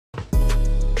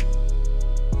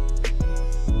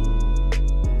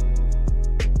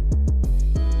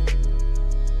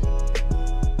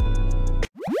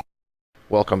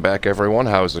Welcome back, everyone.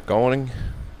 How's it going?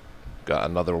 Got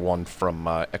another one from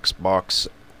Xbox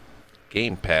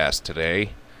Game Pass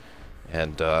today,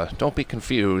 and don't be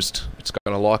confused. It's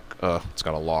gonna look a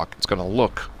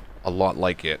lot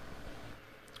like it,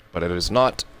 but it is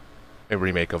not a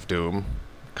remake of Doom.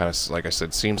 Kind of like I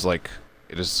said, seems like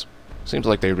they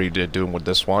redid Doom with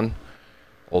this one.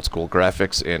 Old school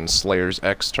graphics in Slayer's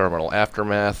X Terminal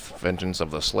Aftermath, Vengeance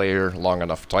of the Slayer, long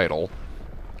enough title.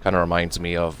 Kind of reminds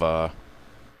me of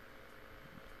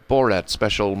Borat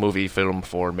special movie film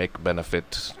for Make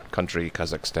Benefit Country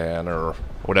Kazakhstan or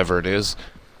whatever it is.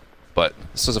 But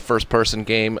this is a first-person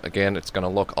game. Again, it's going to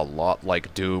look a lot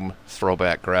like Doom.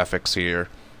 Throwback graphics here.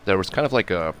 There was kind of like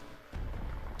a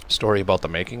story about the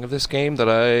making of this game that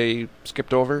I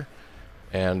skipped over.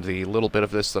 And the little bit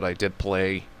of this that I did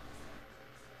play,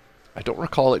 I don't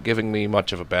recall it giving me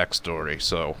much of a backstory.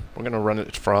 So we're going to run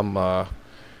it from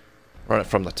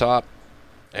the top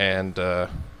and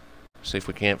see if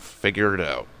we can't figure it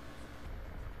out.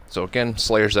 So again,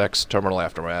 Slayer's X, Terminal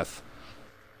Aftermath.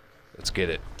 Let's get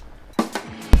it.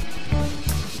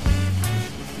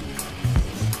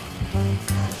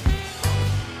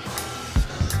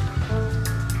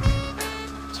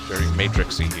 It's very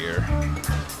Matrixy here.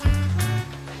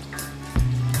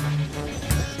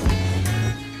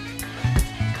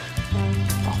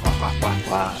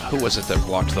 Who was it that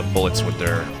blocked the bullets with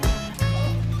their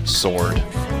sword?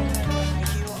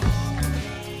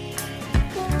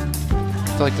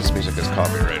 I feel like this music is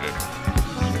copyrighted,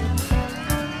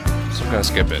 so I'm gonna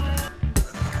skip it.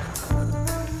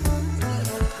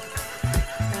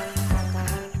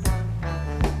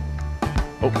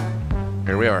 Oh,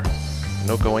 here we are.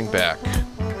 No going back.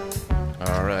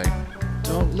 Alright.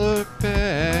 Don't look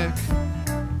back.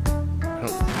 I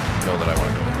don't know that I want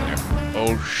to go in there.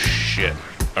 Oh shit.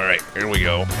 Alright, here we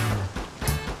go.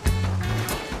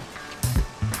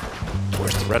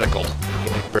 Where's the reticle? I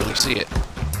can barely see it.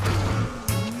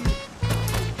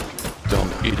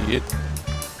 Dumb idiot.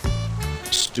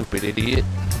 Stupid idiot.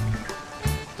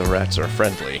 The rats are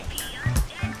friendly.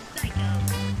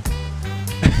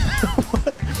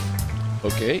 What?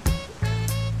 Okay.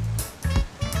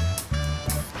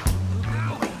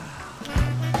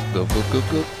 Go, go, go,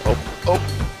 go. Oh, oh.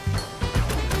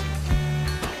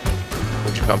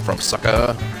 Where'd you come from,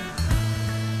 sucker?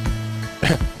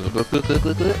 Go, go, go, go,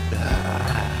 go, go.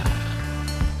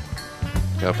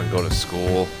 Get up and go to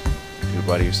school.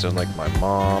 Everybody used to like my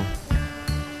mom.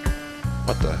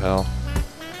 What the hell?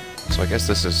 So I guess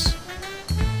this is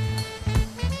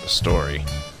the story.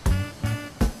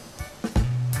 I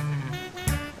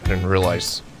didn't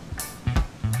realize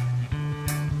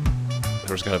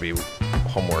there was gonna be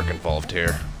homework involved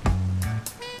here.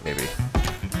 Maybe.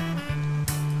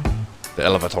 The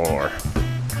elevator.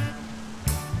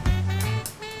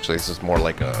 Actually, this is more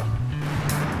like a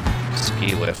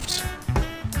ski lift.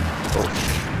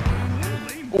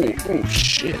 Oh,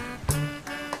 shit.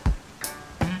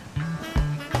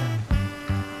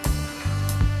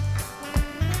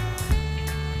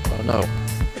 Oh no.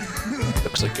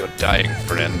 Looks like you're dying,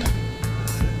 friend.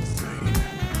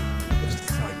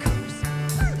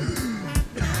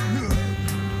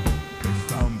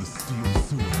 Found the steel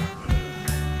sewer.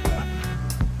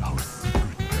 Our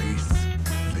secret base.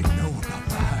 They know about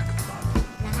the hack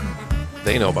blood.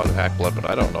 They know about the hack blood, but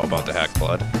I don't know about the hack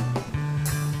blood.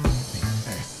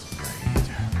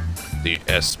 The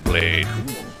S-Blade.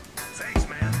 Thanks,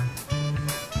 man.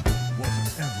 Whatever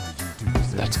you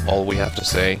do, That's all we have to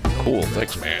say. Cool,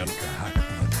 thanks, man. hack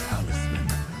blood talisman.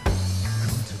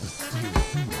 Come to the steel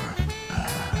sewer.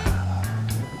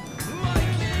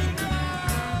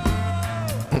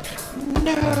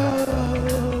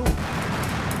 No!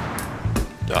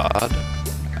 Dodd.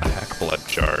 A hack blood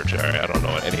charge. Alright, I don't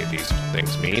know what any of these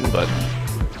things mean, but...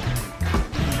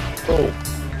 Oh.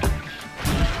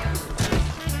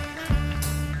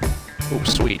 Oh,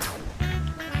 sweet.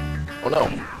 Oh no.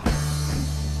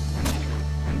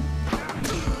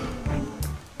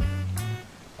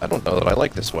 I don't know that I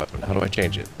like this weapon. How do I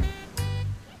change it?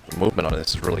 The movement on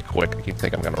this is really quick. I keep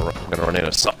thinking I'm gonna run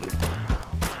into something.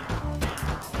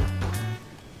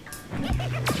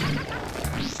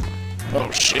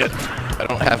 Oh shit. I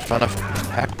don't have enough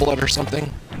hack blood or something.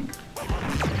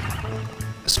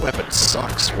 This weapon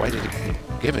sucks. Why did he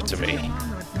give it to me?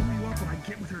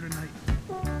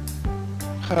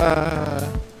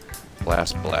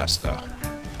 Blast Blasta.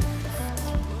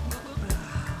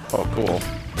 Oh, cool.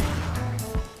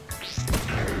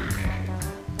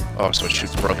 Oh, so it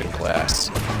shoots broken glass.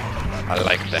 I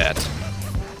like that.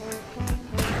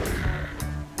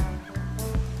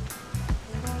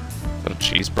 Little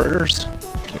cheeseburgers?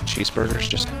 Can cheeseburgers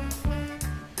just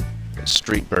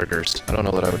street burgers. I don't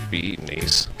know that I would be eating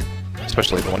these.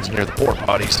 Especially the ones near the porta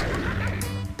potties.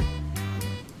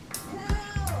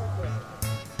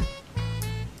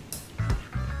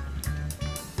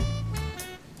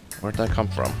 Where'd that come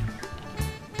from?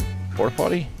 Porta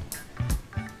potty?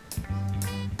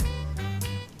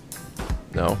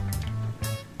 No.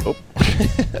 Oh. I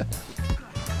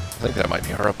think that might be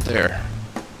her up there.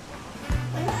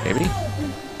 Maybe?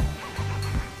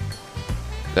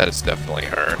 That is definitely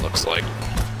her, it looks like.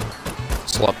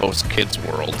 Sluppo's Kids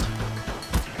World.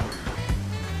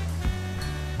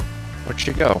 Where'd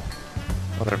she go?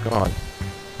 Oh, they're gone.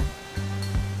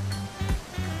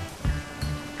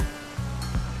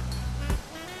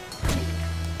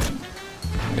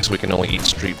 I guess we can only eat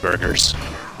street burgers.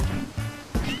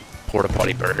 Porta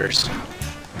potty burgers.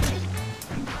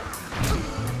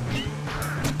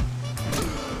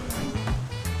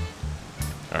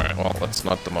 Alright, well, that's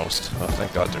not the most. Oh,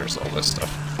 thank God there's all this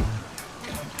stuff.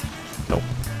 Nope.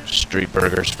 Street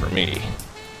burgers for me.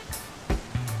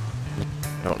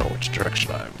 I don't know which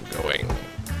direction I'm going.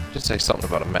 I did say something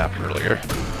about a map earlier.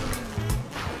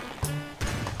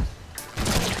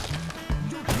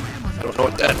 I don't know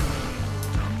what that...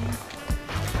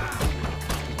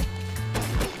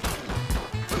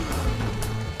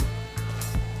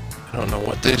 I don't know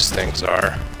what these things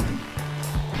are.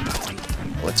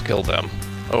 Let's kill them.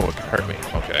 Oh, it can hurt me.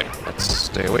 Okay, let's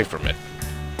stay away from it.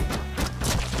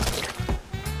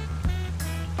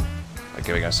 By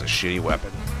giving us a shitty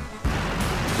weapon.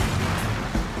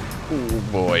 Oh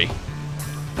boy.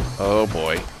 Oh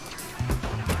boy.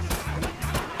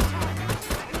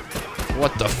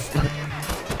 What the f...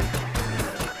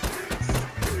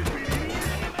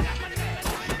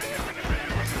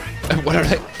 What are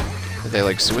they? Are they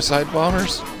like suicide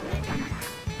bombers?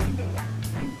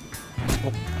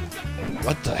 Oh,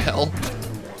 what the hell?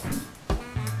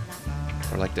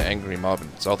 Or like the angry mob in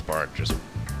South Park, just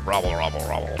robble, robble,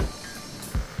 robble.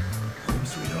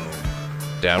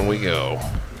 Down we go.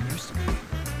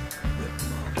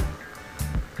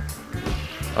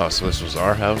 Oh, so this was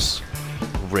our house?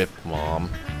 Rip,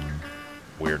 Mom.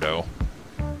 Weirdo.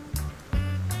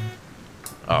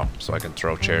 Oh, so I can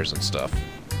throw chairs and stuff.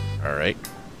 Alright.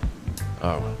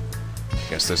 Oh.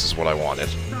 Guess this is what I wanted.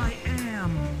 I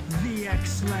am the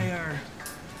X-Slayer.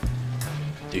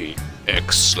 The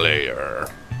X-Slayer.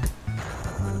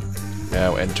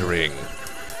 Now entering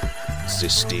the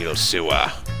Steel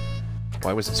Sewer.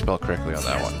 Why was it spelled correctly on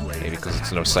that one? Maybe because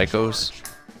it's no psychos?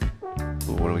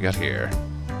 Ooh, what do we got here?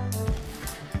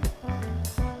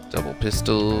 Double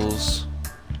pistols.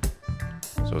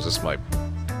 So is this my...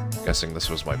 Guessing this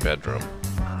was my bedroom.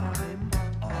 I'm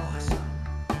awesome.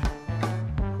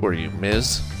 Who are you,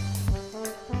 Miz?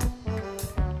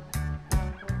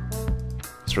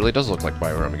 This really does look like my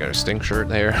room. You got a Sting shirt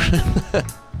there.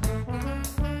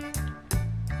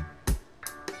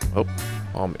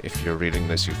 Oh, if you're reading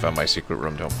this, you found my secret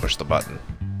room. Don't push the button.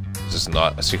 This is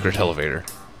not a secret elevator.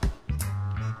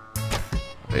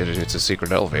 It's a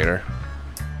secret elevator.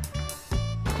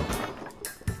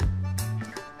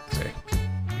 Okay.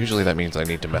 Usually that means I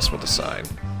need to mess with the sign. It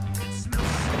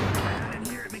smells so bad in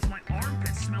here. It makes my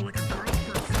armpits smell like a girl's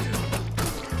perfume.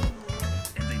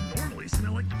 And they normally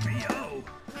smell like B.O.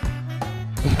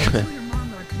 Tell your mom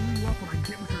that I can clean you up when I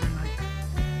get with her tonight.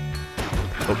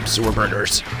 Oh, sewer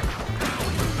burgers.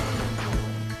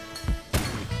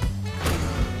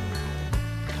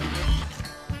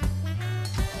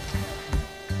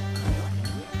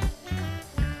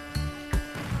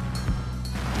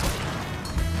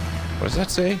 What does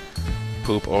that say?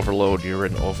 Poop overload,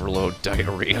 urine overload,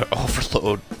 diarrhea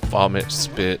overload, vomit,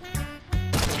 spit.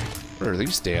 What are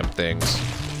these damn things?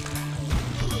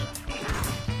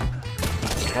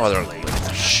 Oh, they're like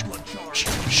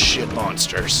shit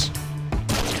monsters.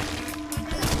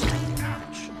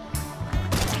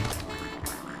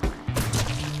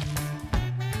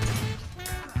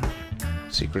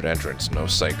 Secret entrance, no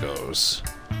psychos.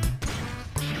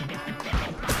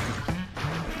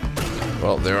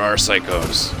 Well, there are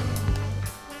psychos.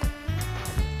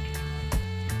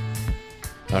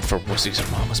 Not for wussies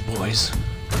or mama's boys.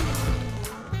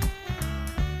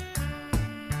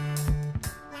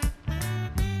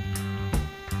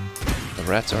 The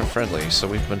rats aren't friendly, so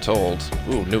we've been told.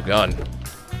 Ooh, new gun.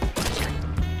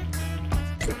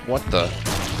 What the?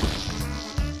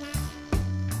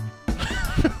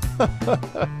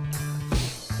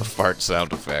 A fart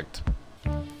sound effect.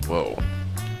 Whoa.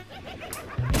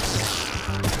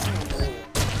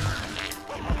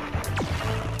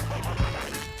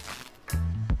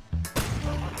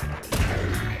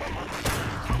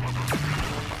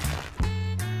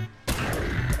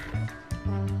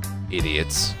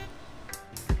 Idiots.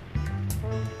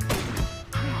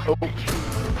 Oh.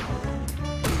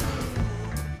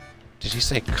 Did he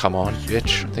say, come on,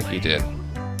 bitch? I think he did.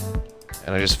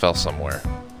 And I just fell somewhere.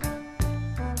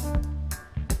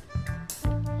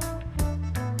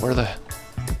 Where the...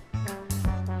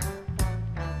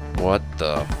 What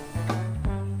the...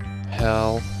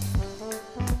 hell?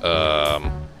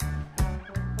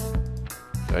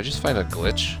 Did I just find a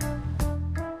glitch?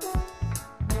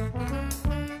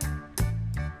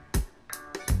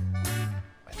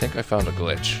 I think I found a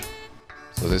glitch.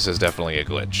 So this is definitely a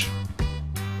glitch.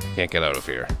 Can't get out of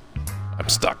here. I'm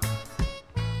stuck.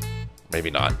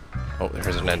 Maybe not. Oh,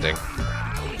 there's an ending.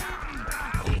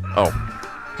 Oh.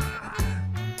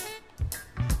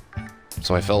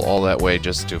 So I fell all that way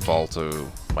just to fall to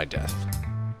my death.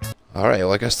 Alright,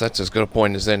 well I guess that's as good a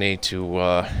point as any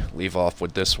to leave off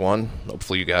with this one.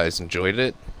 Hopefully you guys enjoyed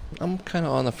it. I'm kind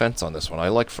of on the fence on this one. I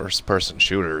like first-person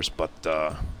shooters, but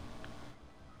I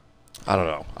don't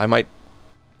know. I might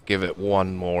give it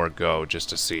one more go just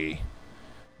to see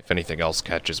if anything else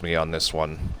catches me on this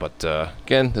one. But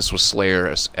again, this was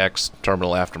Slayer X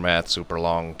Terminal Aftermath, super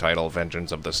long title,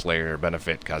 Vengeance of the Slayer,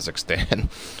 Benefit, Kazakhstan.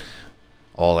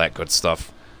 All that good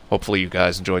stuff. Hopefully you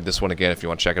guys enjoyed this one. Again, if you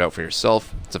want to check it out for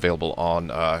yourself, it's available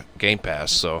on Game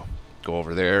Pass, so go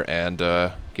over there and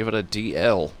give it a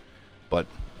DL. But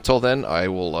until then, I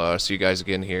will see you guys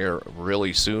again here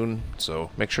really soon,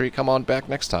 so make sure you come on back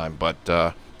next time. But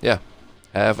yeah,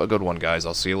 have a good one, guys.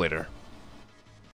 I'll see you later.